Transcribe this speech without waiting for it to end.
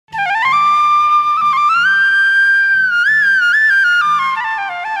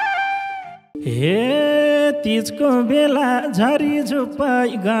तीजको बेला झरी झुप्पै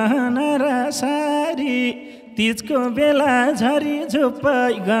गहना र सारी तीजको बेला झरी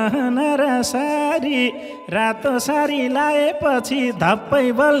झुप्पै गहना र सारी रातो सारी लाएपछि धप्पै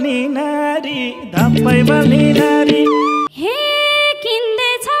बल्ने नारी धप्पै बल्ने नारी हे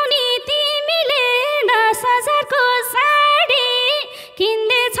किन्दैछौ नि तिमीले 10,000 को साडी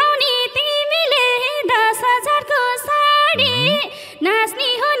किन्दैछौ नि तिमीले 10,000 को साडी नाच्ने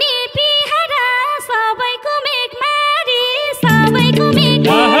हो नि पिहारा सबैको मेघमारी सबैको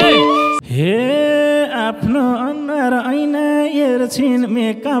मेघमारी हे आफ्नो अनुहार ऐना हेर्छिन्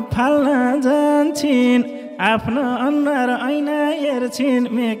मेकअप फाल्न जान्छिन् आफ्नो अनुहार ऐना हेर्छिन्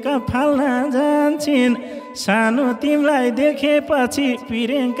मेकअप फाल्न जान्छिन् सानो तिमीलाई देखेपछि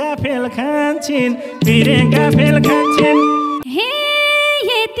पिरेङ्का फेल खान्छिन् पिरेङ्का फेल खान्छिन् हे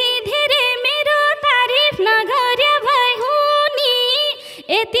यति धेरै मेरो तारिफ नगर्या भए हुनी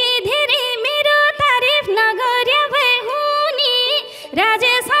यति धेरै मेरो तारिफ नगर्या भए हुनी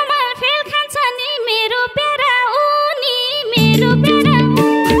राजेश हमाल फेल खान्छ नि मेरो प्यारा उनी मेरो प्यारा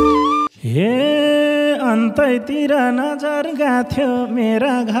हे अन्ततिर नजर गाथ्यो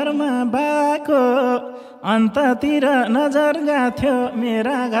मेरा घरमा बाको अन्ततिर नजर गाथ्यो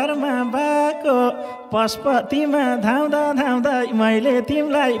मेरा घरमा बाको पशुपतिमा धाउँदा धाउँदा मैले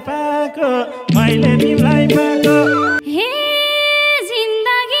तिमीलाई पाएको मैले तिमीलाई पाएको हे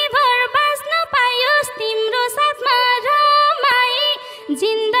जिन्दगी भर बाँच्न पायोस् तिम्रो साथमा रमाई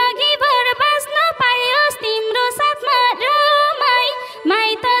जिन्दगी भर बाँच्न पायोस् तिम्रो साथमा रमाई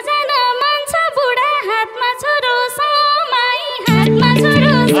माइत जान मन छ बुढा हातमा छोरो समाई हातमा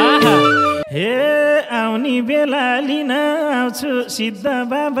छोरो हे आउने बेला लिन आउँछु सिद्ध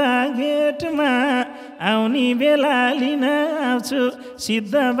बाबा गेटमा आउने बेला लिन आउँछु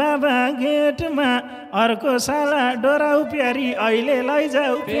सिद्ध बाबा गेटमा अर्को साला डोराउ प्यारी अहिले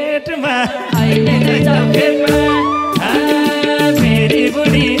लैजाऊ पेटमा अहिले लैजाऊ पेटमा मेरी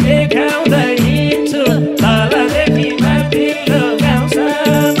बुढी देखाउँदै हिँड्छु तलदेखि माथिल्लो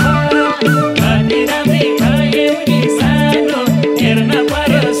गाउँसम्म कति राम्री भयौ नि सानो हेर्न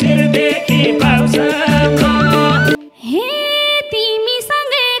पर्यो शिरदेखि पाउसम्म हे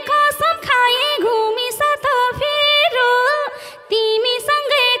तिमीसँगै कसम खाए घुमिस त फेरो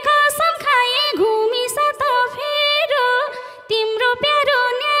तिमीसँगै कसम खाए घुमिस त फेरो तिम्रो प्यारो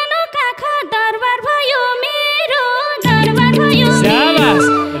न्यानो काख दरबार भयो मेरो दरबार भयो शाबास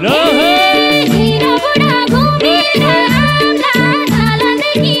हिरो बुढा घुमेर आउँदा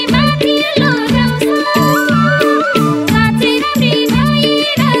तलदेखि माथिल्लो गाउँसम्म साँच्चै राम्री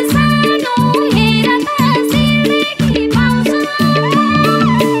भएर सानो हेर त शिरदेखि पाउँछ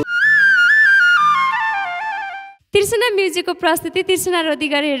त्रिसना म्युजिकको प्रस्तुति त्रिसना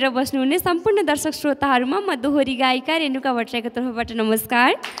रोदिगर हेरेर बस्नुहुने सम्पूर्ण दर्शक श्रोताहरूमा म दोहोरी गायिका रेणुका भट्टराईको तर्फबाट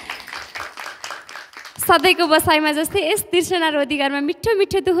नमस्कार। सधैँको बसाइमा जस्तै यस त्रिसना रोदिगरमा मिठो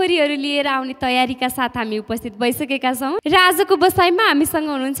मिठो दोहोरीहरू लिएर आउने तयारीका साथ हामी उपस्थित भइसकेका छौँ र आजको बसाइमा हामीसँग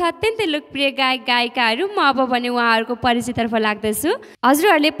हुनुहुन्छ अत्यन्तै लोकप्रिय गायक गायिकाहरू। म अब भने उहाँहरूको परिचयतर्फ लाग्दैछु।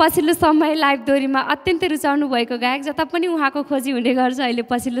 हजुरहरूले पछिल्लो समय लाइभ दोहोरीमा अत्यन्तै रुचाउनु भएको गायक जता पनि उहाँको खोजी हुने गर्छ अहिले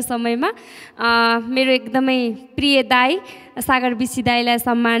पछिल्लो समयमा मेरो एकदमै प्रिय दाई सागर B.c दाईलाई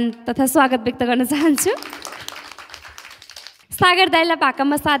सम्मान तथा स्वागत व्यक्त गर्न चाहन्छु। सागर दाईलाई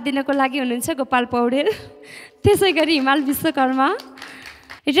भाकामा साथ दिनको लागि हुनुहुन्छ गोपाल पौडेल त्यसै गरी हिमाल विश्वकर्मा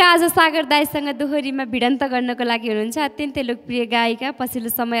र आज सागर दाईसँग दोहोरीमा भिडन्त गर्नको लागि हुनुहुन्छ अत्यन्तै लोकप्रिय गायिका पछिल्लो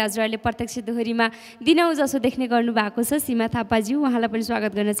समय हजुरहरूले प्रत्यक्ष दोहोरीमा दिनौँ जसो देख्ने गर्नु भएको छ सीमा थापाज्यू उहाँलाई पनि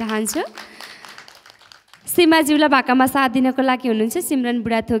स्वागत गर्न चाहन्छु। सीमाज्यूलाई भाकामा साथ दिनको लागि हुनुहुन्छ सिमरन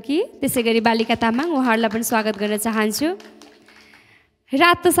बुढाथोकी त्यसै गरी बालिका तामाङ उहाँहरूलाई पनि स्वागत गर्न चाहन्छु।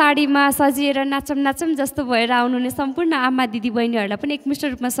 रातो साडीमा सजिएर नाचम नाचम जस्तो भएर आउनुहुने सम्पूर्ण आमा दिदी बहिनीहरूलाई पनि एकमुष्ट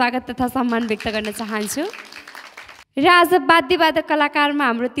रूपमा स्वागत तथा सम्मान व्यक्त गर्न चाहन्छु। र आज वाद्यवादक कलाकारमा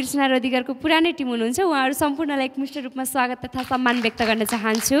हाम्रो त्रिसना रोदिगरको पुरानै टिम हुनुहुन्छ उहाँहरू सम्पूर्णलाई एकमुष्ट रूपमा स्वागत तथा सम्मान व्यक्त गर्न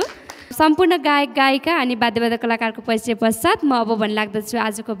चाहन्छु। सम्पूर्ण गायक गायिका अनि वाद्यवादक कलाकारको परिचय पश्चात म अब भन्न लाग्दछु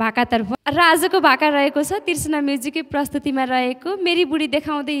आजको भाकातर्फ। र आजको भाका रहेको छ त्रिसना म्युजिकै प्रस्तुतिमा रहेको मेरी बुढी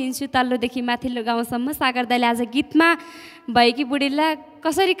देखाउँदै हिँड्छु तल्लोदेखि माथिल्लो गाउँसम्म। सागर दाईले आज गीतमा भएकी बुढीलाई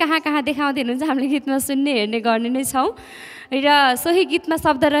कसरी कहाँ कहाँ देखाउँदै हुनुहुन्छ हामीले गीतमा सुन्ने हेर्ने गर्ने नै छौँ। र सोही गीतमा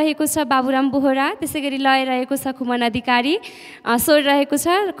शब्द रहेको छ बाबुराम बोहरा त्यसै गरी लय रहेको छ खुमन अधिकारी स्वर रहेको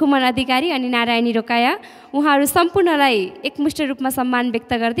छ खुमन अधिकारी अनि नारायणी रोकाया उहाँहरू सम्पूर्णलाई एकमुष्ट रूपमा सम्मान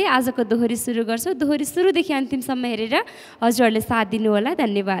व्यक्त गर्दै आजको दोहोरी सुरु गर्छौँ। दोहोरी सुरुदेखि अन्तिमसम्म हेरेर हजुरहरूले साथ दिनुहोला।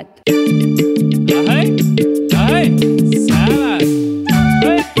 धन्यवाद।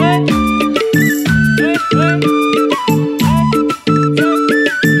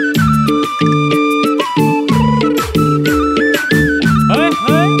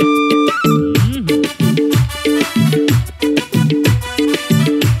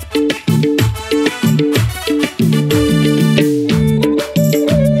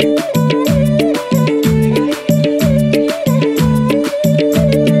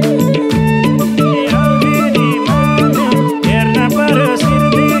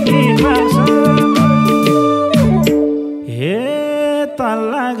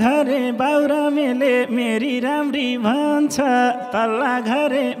 तल्ला घरे बाउरामेले मेरी राम्री भन्छ तल्ला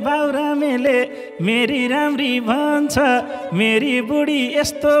घरे बाउरामेले मेरी राम्री भन्छ मेरी बुढी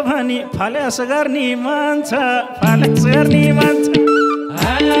यस्तो भनी फलेस गर्ने मन छ फलेस गर्ने मन छ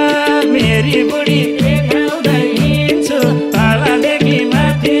मेरी बुढी देखाउँदै हिँड्छु तलदेखि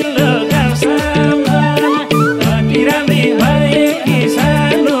माथिल्लो गाउँसम्म कति राम्री भए कि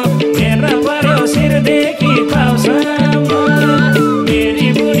सानो हेर्न पर्यो शिरदेखि पाउसम्म मेरी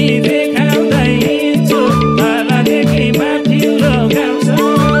बुढी देखाउँदै हिँड्छु तलदेखि माथिल्लो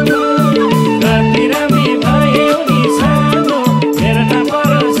गाउँसम्म कति राम्री भए कि सानो हेर्न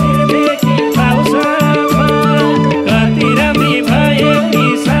पर्यो शिरदेखि पाउसम्म कति राम्री भए कि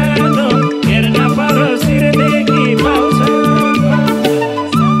सानो हेर्न पर्यो शिरदेखि पाउसम्म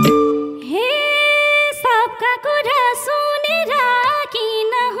हे सबका कुरा सुनेर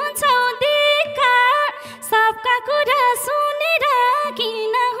किन हुन्छौ दिक्क सबका कुरा सुनेर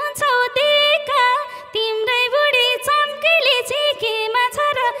किन हुन्छौ दिक्क तिम्रै बुढी चम्किले चाहिँ केमा छ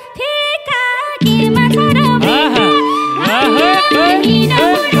र फेका केमा छ र फेका किन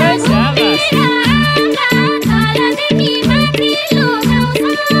बुढा सुनेर तलदेखि माथिल्लो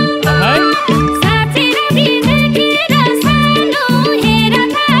गाउँसम्म साँच्चै राम्री देखेर सानो हेर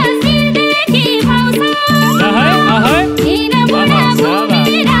त शिरदेखि पाउसम्म किन बुढा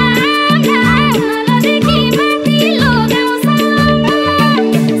घुमेर तलदेखि माथिल्लो गाउँसम्म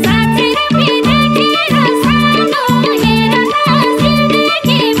साँच्चै राम्री देखेर सानो हेर त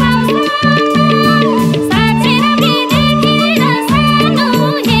शिरदेखि पाउसम्म साँच्चै राम्री देखेर सानो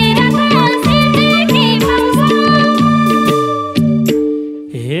हेर त शिरदेखि पाउसम्म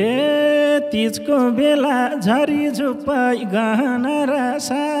हे तीजको बेला झरी झुप्पै गहना र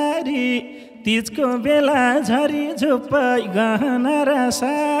सारी तीजको बेला झरी झुप्पै गहना र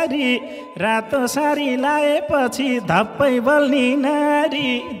सारी रातो सारी लाएपछि धप्पै बल्ने नारी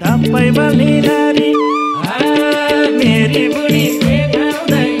धप्पै बल्ने नारी मेरी बुढी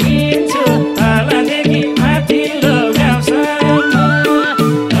देखाउँदै हिँड्छु तलदेखि माथिल्लो गाउँसम्म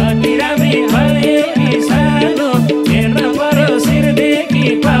कति राम्री भए कि सानो हेर्न पर्यो शिरदेखि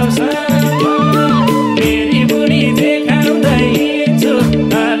पाउसम्म मेरी बुढी देखाउँदै हिँड्छु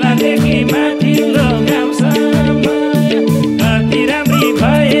तलदेखि माथिल्लो गाउँसम्म कति राम्री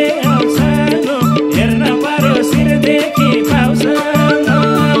भए सानो हेर्न पर्यो शिरदेखि पाउसम्म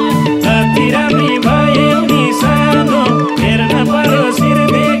कति राम्री भए नि सानो हेर्न पर्यो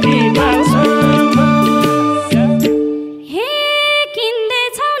शिरदेखि पाउसम्म हे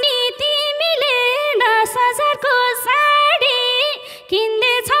किन्दैछौ नि तिमीले 10,000को साडी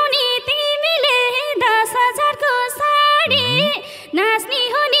किन्दैछौ नि तिमीले 10,000को साडी नाच्ने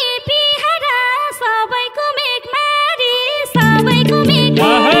हो नि पिहारा सबैको मेक मारी सबैको मेक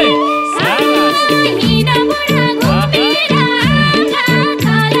मारी हिँड बुढा घुमेर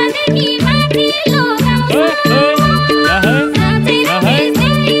तलदेखि माथिल्लो गाउँसम्म साँच्चै राम्री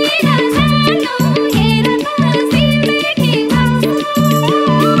देखेर सानो हेर त शिरदेखि पाउसम्म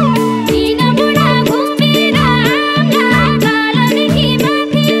हिँड बुढा घुमेर तलदेखि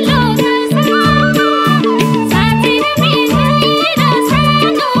माथिल्लो गाउँसम्म साँच्चै राम्री देखेर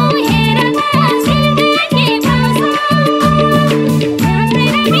सानो हेर त शिरदेखि पाउसम्म साँच्चै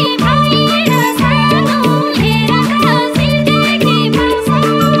राम्री भएर सानो हेर त शिरदेखि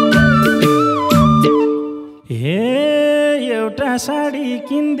पाउसम्म हे एउटा साडी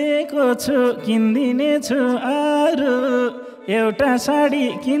किन्देको छु किन्दिने छु अरू एउटा साडी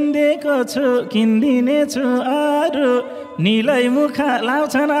किन्देको छु किन्दिने छु अरू निलै मुखा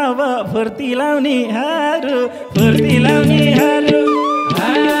लाउँछन् अब फुर्ती लाउनेहरू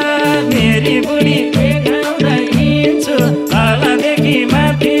मेरी बुढी देखाउँदै हिँड्छु तलदेखि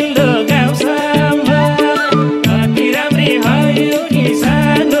माथिल्लो गाउँसम्म कति राम्री भयो कि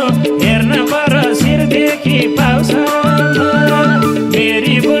सानो हेर्न पर्यो शिरदेखि पाउसम्म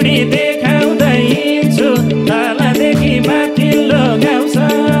मेरी बुढी देखाउँदै हिँड्छु तलदेखि माथिल्लो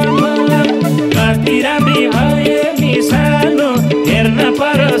गाउँसम्म कति राम्री भयो नि सानो हेर्न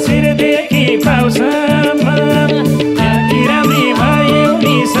पर्यो शिरदेखि पाउसम्म कति राम्री भयो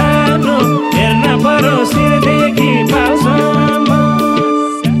नि सानो हेर्न पर्यो शिरदेखि पाउसम्म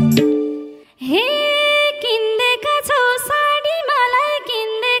हे किन्देका छौ साडी मलाई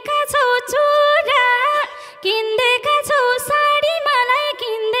किन्देका छौ चुरा किन्देका छौ साडी मलाई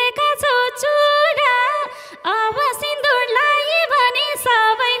किन्देका छौ चुरा अब सिन्दुर लाए भने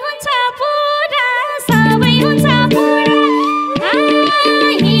सबै हुन्छ पुरा सबै हुन्छ पुरा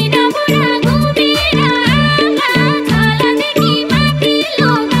हिँड बुढा घुमेर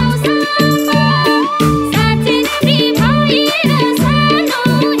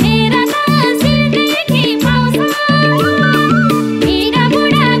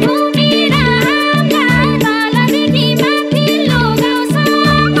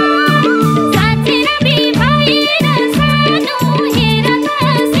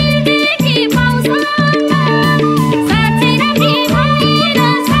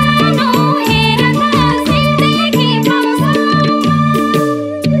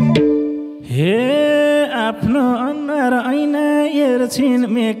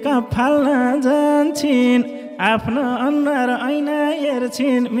मेकअप फाल्न जान्छिन् आफ्नो अनुहार ऐना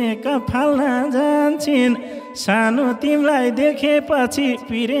हेर्छिन् मेकअप फाल्न जान्छिन् सानो तिमीलाई देखेपछि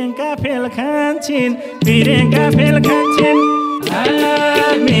पिरेङका फेल खान्छिन्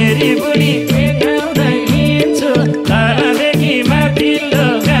मेरी बुढी देखाउँदै हिँड्छु तलदेखि माथिल्लो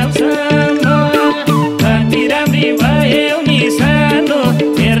गाउँसम्म कति राम्री भयौ नि सानो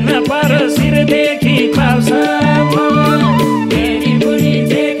हेर्न पर्यो शिरदेखि पाउसम्म मेरी बुढी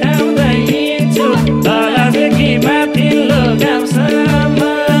देखाउँदै हिँड्छु तलदेखि माथिल्लो गाउँसम्म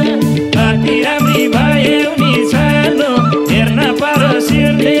कति राम्री भयौ नि सानो हेर्न पर्यो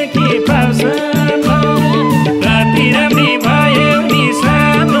शिरदेखि पाउसम्म कति राम्री भयौ नि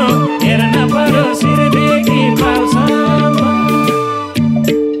सानो हेर्न पर्यो शिरदेखि पाउसम्म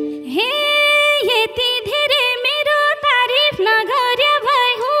हे यति धेरै मेरो तारिफ नगर्या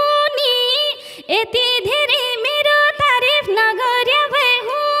भए हुनी यति धेरै मेरो तारिफ नगर्या भए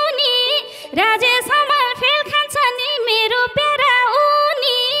हुनी राजेश हमाल फेल खान्छ नि मेरो प्यारा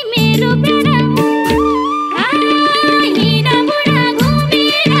उनी मेरो प्यारा हिँड बुढा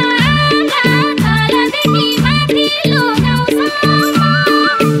घुमेर आमा तलदेखि माथिल्लो गाउँसम्म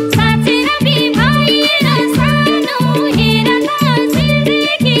साँच्चै राम्री भएर सानो हेर त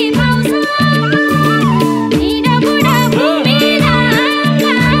शिरदेखि पाउसम्म हिँड बुढा घुमेर आमा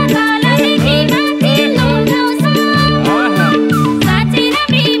तलदेखि माथिल्लो गाउँसम्म साँच्चै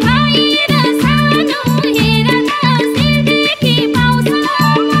राम्री भएर सानो हेर त शिरदेखि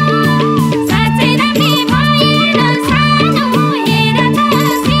पाउसम्म साँच्चै राम्री भएर सानो हेर त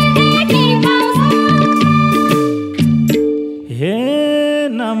शिरदेखि पाउसम्म हे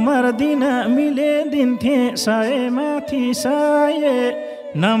नम्बर दिन मिले दिन्थे 100 माथि 100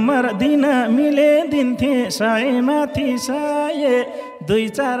 नम्बर दिन मिले दिन्थे 100 माथि 100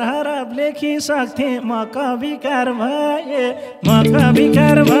 2-4 हरफ लेखिसक्थे म कविकार भए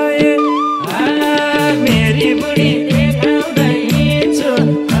मेरी बुढी देखाउँदै हिँड्छु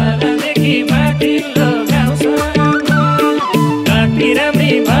तलदेखि माथिल्लो गाउँसम्म कति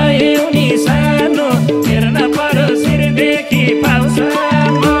राम्री भयौ नि सानो हेर्न पर्यो शिरदेखि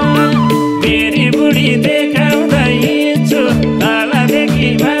पाउसम्म मेरी बुढी देखाउँदै हिँड्छु तलदेखि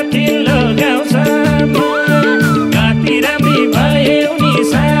माथिल्लो गाउँसम्म कति राम्री भयौ नि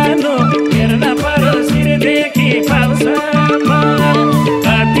सानो हेर्न पर्यो शिरदेखि पाउसम्म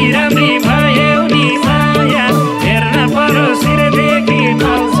कति राम्री भयौ नि माया हेर्न पर्यो शिरदेखि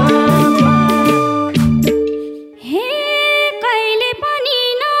पाउसम्म हे कहिले पनि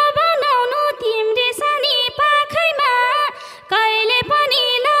नबनाउनु तिम्रे सानी पाखैमा कहिले पनि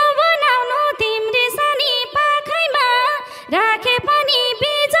नबनाउनु तिम्रे सानी पाखैमा राखे पनि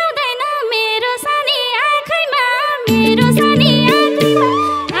बिजाउँदैन मेरो सानी आँखैमा मेरो सानी आँखैमा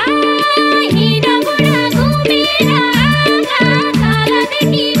हिँड बुढा घुमेर आमा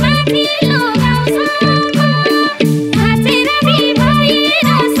तलदेखि माथिल्लो गाउँसम्म साँच्चै राम्री भएर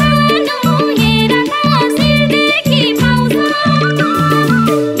सानो हेर त शिरदेखि पाउसम्म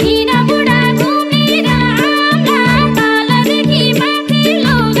हिँड बुढा घुमेर आमा तलदेखि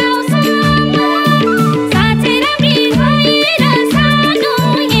माथिल्लो गाउँसम्म साँच्चै राम्री भएर सानो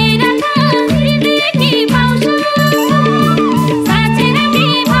हेर त शिरदेखि पाउसम्म साँच्चै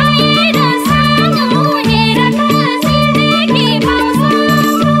राम्री भएर सानो हेर त शिरदेखि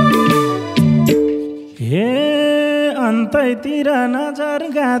पाउसम्म हे अन्तैतिर नजर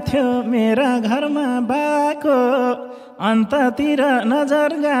गाथ्यो मेरा घरमा बाको अन्ततिर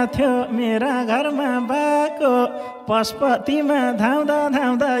नजर गाथ्यो मेरा घरमा बाको पशुपतिमा धाउँदा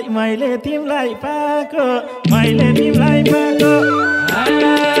धाउँदै मैले तिमीलाई पाएको मेरी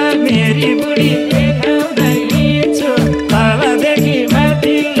बुढी देखाउँदै हिँड्छु तलदेखि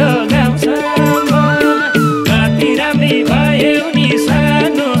माथिल्लो गाउँसम्म कति राम्री भयौ नि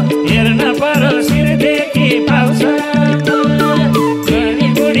सानो हेर्न पर्यो शिरदेखि पाउसम्म मेरी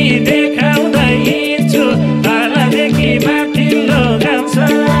बुढी देखाउँदै हिँड्छु तलदेखि माथिल्लो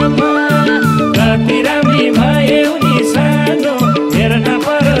गाउँसम्म कति राम्री भयौ नि सानो हेर्न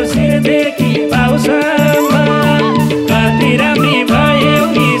पर्यो शिरदेखि पाउसम्म कति राम्री भयौ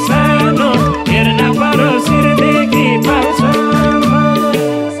नि सानो हेर्न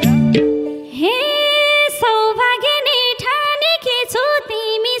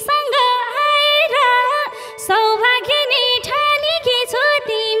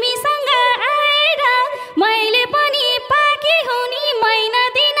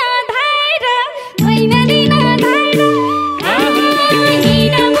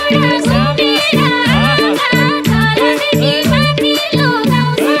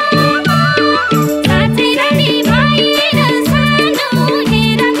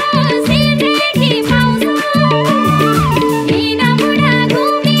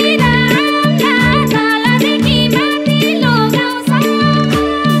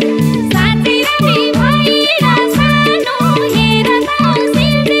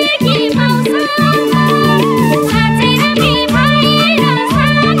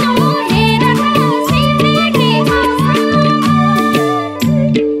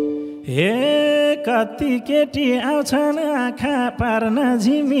कति केटी आउँछन् आँखा पार्न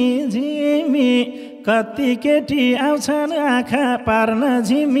झिमी झिमी कति केटी आउँछन् आँखा पार्न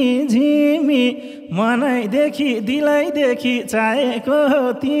झिमी झिमी मनैदेखि दिलैदेखि चाहेको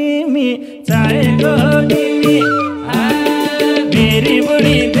हो तिमी चाहेको हो तिमी मेरी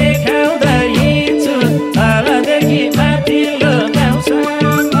बुढी देखाउँदै हिँड्छु तलदेखि माथिल्लो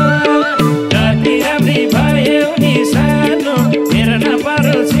गाउँसम्म कति राम्री भयो नि सानो हेर्न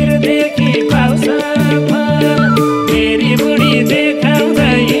परो शिरदेखि पाउसम्म मेरी बुढी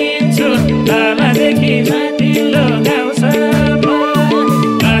देखाउँदै हिँड्छु तलदेखि माथिल्लो गाउँसम्म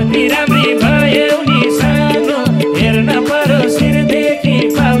कति राम्री भयो नि सानो हेर्न परो शिरदेखि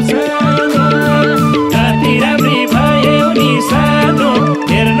पाउसम्म कति राम्री भयो नि सानो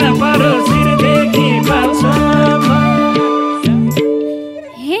हेर्न परो शिरदेखि पाउसम्म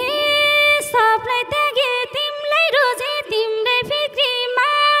हे सबलाई त्यागे तिमीलाई रोजे तिम्रै फिक्री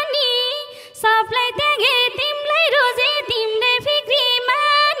मानी सबलाई त्यागे तिमीलाई रोजे तिम्रै फिक्री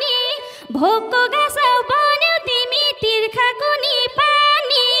मानी भोकको घाँस बन्यौ तिमी तिर्खाको नि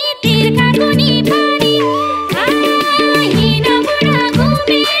पानी तिर्खाको नि पानी हिँड बुढा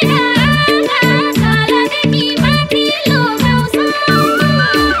घुमेर आँखा तलदेखि माथिल्लो गाउँसम्म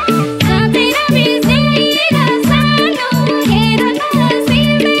सधैँ राम्री देखेर सानो हेर त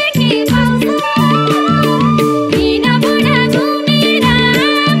शिरदेखि पाउसम्म हिँड बुढा घुमेर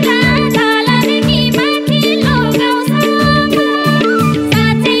आँखा तलदेखि माथिल्लो गाउँसम्म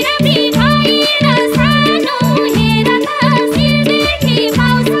साँच्चै राम्री भएर सानो हेर त शिरदेखि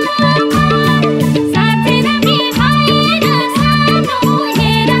पाउसम्म साँच्चै राम्री भएर सानो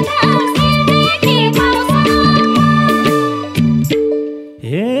हेर त शिरदेखि पाउसम्म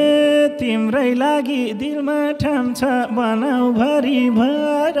हे तिम्रै लागि दिलमा ठाम छ बनाऊ भरि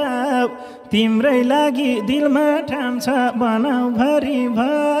भराउ तिम्रै लागि दिलमा ठाम छ बनाऊ भरि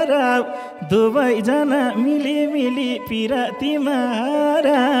भराउ दुवैजना मिली मिली पिरातीमा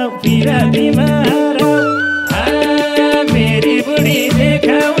हराउ पिरातीमा हराउ मेरी बुढी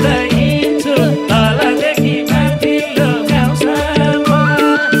देखाउँदै हिँड्छु तलदेखि माथिल्लो गाउँसम्म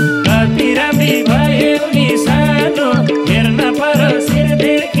कति राम्री भयो नि सानो हेर्न परो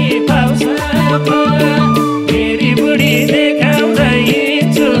शिरदेखि पाउसम्म मेरी बुढी देखाउँदै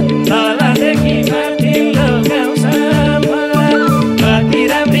हिँड्छु तलदेखि माथिल्लो गाउँसम्म कति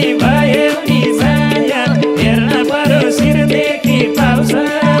राम्री भयो नि साया हेर्न परो शिरदेखि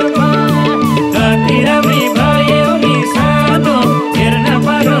पाउसम्म कति राम्री भयो नि सानो हेर्न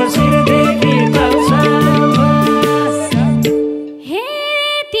परो शिरदेखि पाउसम्म हे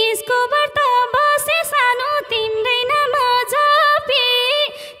त्यसको व्रत बसे सानो तिम्रै नाम जपे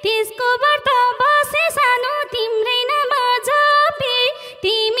त्यसको व्रत बसे सानो तिम्रै नाम जपे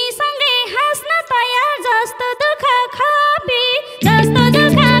तिमीसँगै हाँस्न तयार जस्तो दुःख खपे जस्तो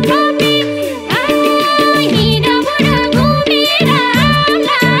दुःख खपे हिँड बुढा घुमेर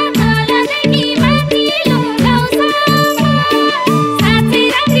आँखा तलदेखि माथिल्लो गाउँसम्म साँच्चै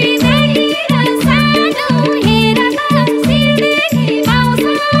राम्री देखेर सानो हेर त शिरदेखि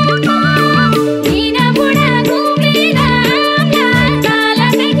पाउसम्म हिँड बुढा घुमेर आँखा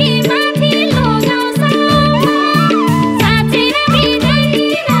तलदेखि माथिल्लो गाउँसम्म साँच्चै राम्री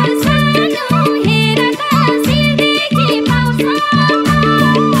देखेर सानो हेर त शिरदेखि पाउसम्म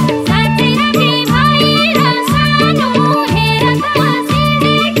साँच्चै राम्री भएर सानो हेर त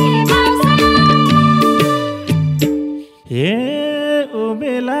शिरदेखि पाउसम्म हे ओ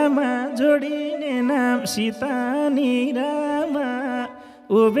बेलामा जोडिने नाम सीता नि रामा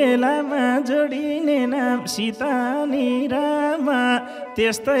ओ बेलामा जोडिने नाम सीता नि रामा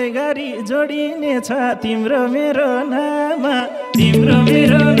त्यस्तै गरी जोडिने छ तिम्रो मेरो नामा तिम्रो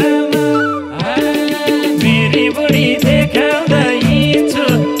मेरो नामा मेरी बुढी देखाउँदै हिँड्छु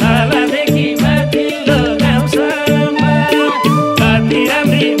तलदेखि माथिल्लो गाउँसम्म कति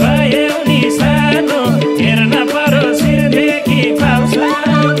राम्री भयो नि सानो हेर्न परो शिरदेखि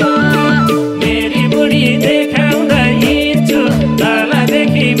पाउसम्म मेरी बुढी देखाउँदै हिँड्छु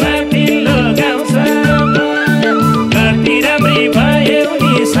तलदेखि माथिल्लो गाउँसम्म कति राम्री भयो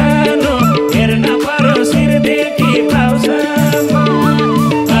नि सानो हेर्न परो शिरदेखि पाउसम्म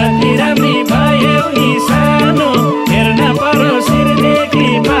कति राम्री भयो नि सानो हेर्न परो शिर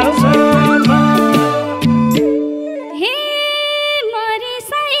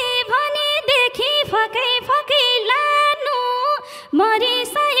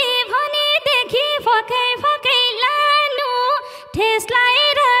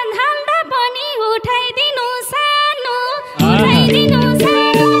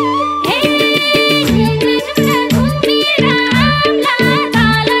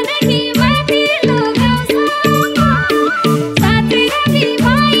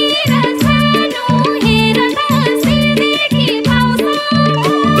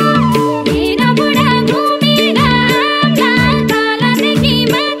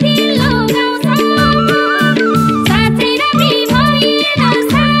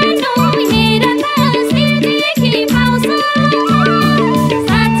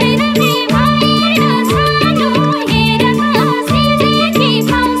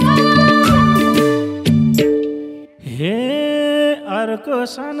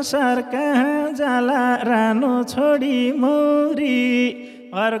संसार कहाँ जाला रानो छोडी मौरी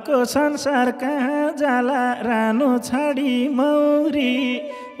अर्को संसार कहाँ जाला रानो छाडी मौरी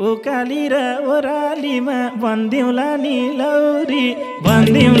उकाली र ओरालीमा बन्दिउँला नि लौरी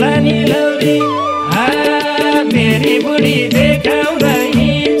बन्दिउँला नि लौरी मेरी बुढी देखाउँदै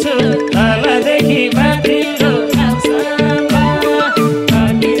हिँड्छु तलदेखि माथिल्लो गाउँसम्म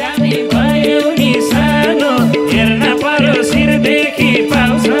कति राम्री भयो नि सानो हेर्न पर्यो शिरदेखि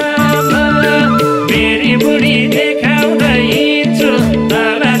पाउसम्म मेरी बुढी देखाउँदै हिँड्छु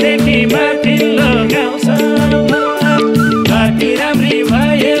तलदेखि माथिल्लो गाउँसम्म कति राम्री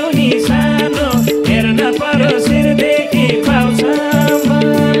भयो नि सानो हेर्न पर्यो शिरदेखि पाउसम्म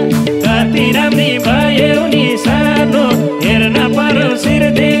कति राम्री भयो नि सानो हेर्न पर्यो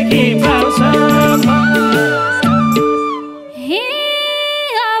शिरदेखि पाउसम्म हे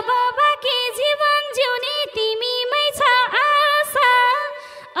अब बाँकी जीवन जिउने तिमीमै छ आशा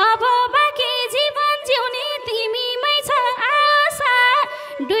अब बाँकी जीवन जिउने तिमीमै छ आशा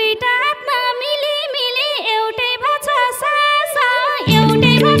दुईटा हातमा मिली मिली एउटै भन्छ सासा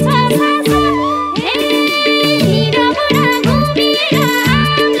एउटै भन्छ सासा हे हिरो बुढा घुमेर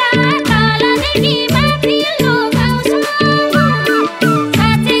आउँला तलदेखि माथिल्लो गाउँसम्म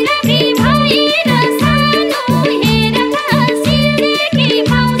साँच्चै राम्री भएर सानो हेर त शिरदेखि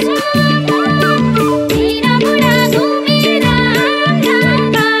पाउसम्म हिरो बुढा घुमेर आउँला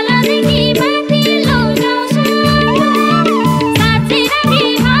तलदेखि माथिल्लो गाउँसम्म साँच्चै राम्री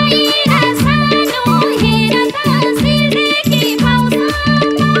भएर सानो हेर त शिरदेखि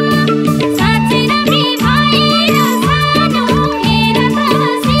पाउसम्म साँच्चै राम्री भएर सानो हेर त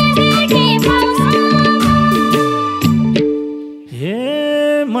शिरदेखि पाउसम्म हे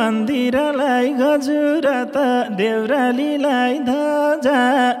मन्दिरलाई गजुर त देउरालीलाई धजा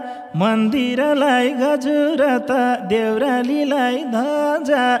मन्दिरलाई गजुर त देउरालीलाई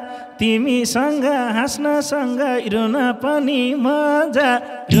धजा तिमीसँग हाँस्नसँग रुन पनि मजा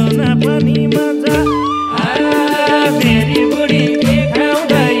मेरी बुढी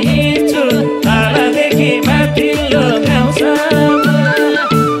देखाउँदै हिँड्छु तलदेखि माथिल्लो गाउँसम्म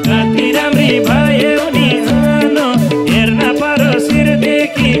कति राम्री भयो नि सानो हेर्न पर्यो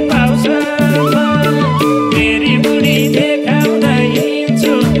शिरदेखि पाउसम्म मेरी बुढी देखाउँदै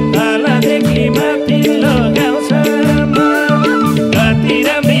हिँड्छु तलदेखि माथिल्लो गाउँसम्म कति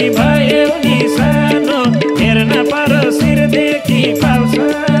राम्री भयो नि सानो हेर्न पर्यो शिरदेखि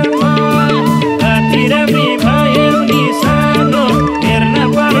पाउसम्म कति राम्री भयो नि सानो हेर्न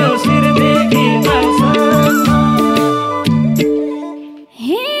पर्यो शिरदेखि पाउसम्म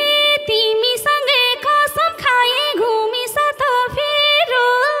हे तिमीसँगै कसम खाए घुमी साथ फेरो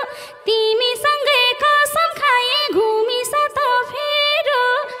तिमीसँगै कसम खाए घुमी साथ फेरो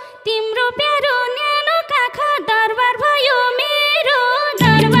तिम्रो प्यारो न्यानो काख दरबार भयो मेरो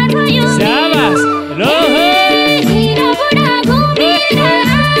दरबार भयो शाबास रोहो हिरो बुढा घुमेर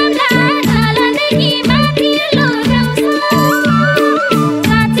आउँला तलदेखि माथिल्लो गाउँसम्म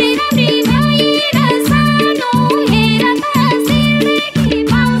साँच्चै राम्री भएर सानो हेर त शिरदेखि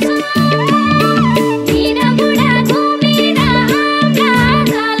पाउसम्म हिरो बुढा घुमेर आउँला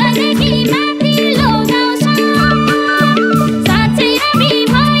तलदेखि माथिल्लो गाउँसम्म साँच्चै राम्री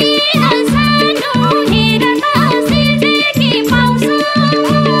भएर सानो हेर त शिरदेखि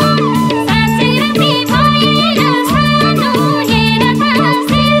पाउसम्म साँच्चै राम्री भएर सानो हेर त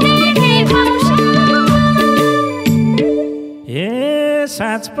शिरदेखि पाउसम्म हे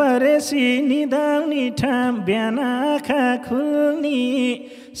साँझ परेसी निदाउने ठाम बिहान आँखा खुल्ने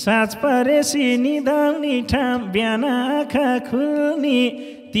साँझ परेसी निदाउने ठाम बिहान आँखा खुल्ने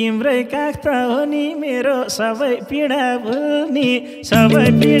तिम्रै काख त हो नि मेरो सबै पीडा भुल्ने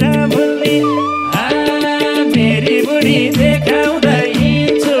मेरी बुढी देखाउँदै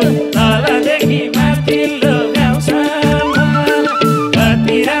हिँड्छु तलदेखि माथिल्लो गाउँसम्म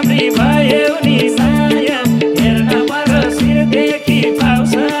कति राम्री भयो नि माया हेर्न पर्यो शिरदेखि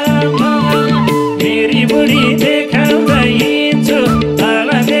पाउसम्म मेरी बुढी देखाउँदै हिँड्छु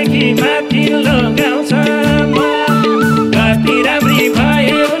तलदेखि माथिल्लो गाउँसम्म कति राम्री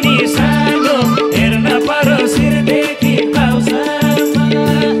भयो नि सानो हेर्न पर्यो शिरदेखि पाउसम्म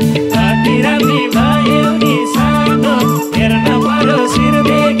कति राम्री भयो नि सानो हेर्न पर्यो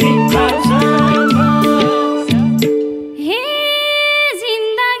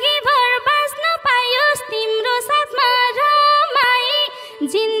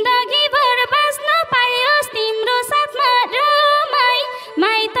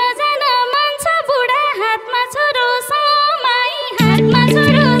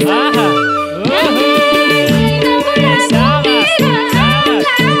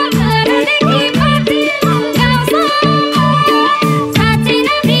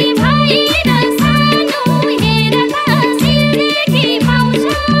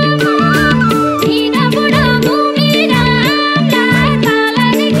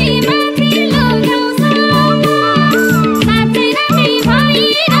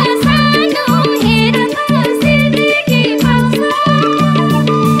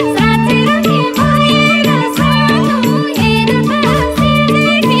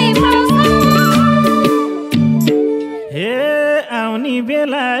आउने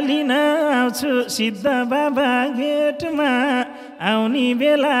बेला लिन आउँछु सिद्ध बाबा गेटमा आउने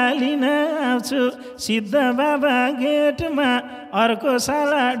बेला लिन आउँछु सिद्ध बाबा गेटमा अर्को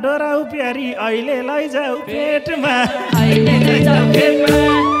साला डोराउ प्यारी अहिले लैजाऊ पेटमा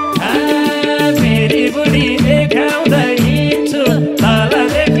मेरी बुढी देखाउँदै हिँड्छु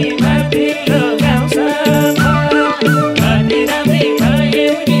तलदेखि माथिल्लो गाउँसम्म कति राम्री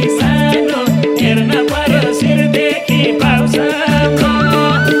भयो नि सानो हेर्न पर्यो शिरदेखि पाउसम्म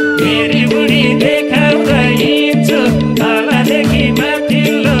मेरी बुढी देखाउँदै हिँड्छु तलदेखि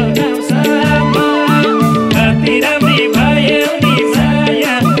माथिल्लो गाउँसम्म कति राम्री भयो नि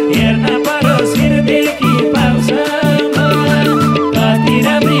माया हेर्न पर्यो शिरदेखि पाउसम्म कति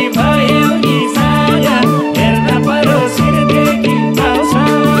राम्री भयो नि माया हेर्न पर्यो शिरदेखि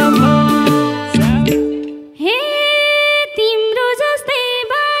पाउसम्म हे तिम्रो जस्तै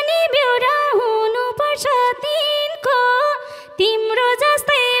बानी बेउरा हुनुपर्छ तिनको तिम्रो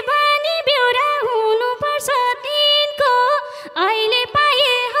जस्तै बानी बेउरा हुनुपर्छ तिनको अहिले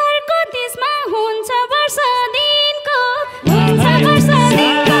पाए हरको त्यसमा हुन्छ वर्ष दिनको हुन्छ वर्ष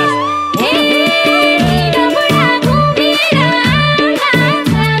दिनको हे बुढा बुढा घुमेर आउँला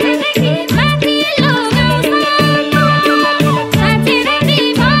सानोदेखि माथिल्लो गाउँसम्म साँच्चै राम्री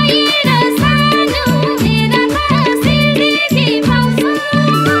भएर सानो हेर त शिरदेखि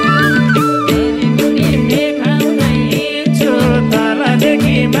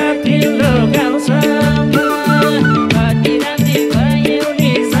तलदेखि माथिल्लो गाउँसम्म कति राम्री भयो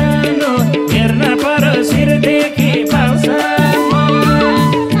नि सानो हेर्न पर्यो शिरदेखि पाउसम्म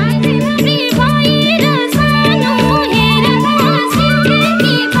साँच्चै राम्री भएर सानो हेर त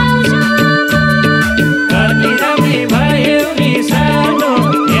शिरदेखि पाउँसम्म कति राम्री भयो नि सानो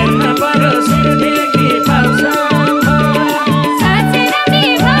हेर्न पर्यो शिरदेखि पाउसम्म साँच्चै राम्री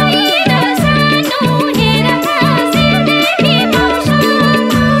भएर सानो हेर त शिरदेखि पाउँसम्म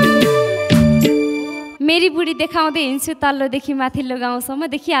मेरी बुढी देखाउँदै हिँड्छु तल्लोदेखि माथिल्लो गाउँसम्म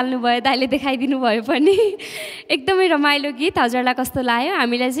देखिहाल्नु भयो दाइले देखाइदिनु भयो पनि एकदमै रमाइलो गीत हजुरलाई कस्तो लाग्यो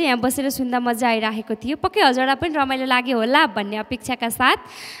हामीलाई चाहिँ यहाँ बसेर सुन्दा मजा आइरहेको थियो पक्कै हजुरलाई पनि रमाइलो लाग्यो होला भन्ने अपेक्षाका साथ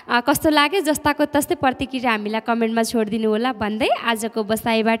कस्तो लाग्यो जस्ताको तस्तै प्रतिक्रिया हामीलाई कमेन्टमा छोडिदिनु होला भन्दै आजको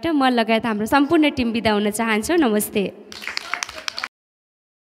बसाइबाट म लगायत हाम्रो सम्पूर्ण टिम बिदा हुन चाहन्छु नमस्ते